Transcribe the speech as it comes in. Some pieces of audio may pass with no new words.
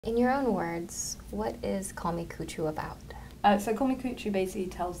In your own words, what is Call Me Kuchu about? So Call Me Kuchu basically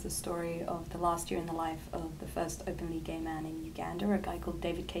tells the story of the last year in the life of the first openly gay man in Uganda, a guy called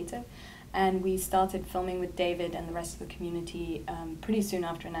David Kato. And we started filming with David and the rest of the community pretty soon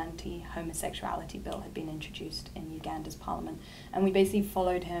after an anti-homosexuality bill had been introduced in Uganda's parliament. And we basically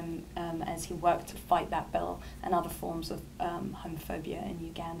followed him as he worked to fight that bill and other forms of homophobia in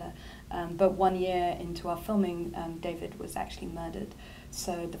Uganda. But 1 year into our filming, David was actually murdered.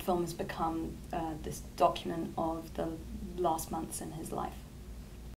 So the film has become this document of the last months in his life.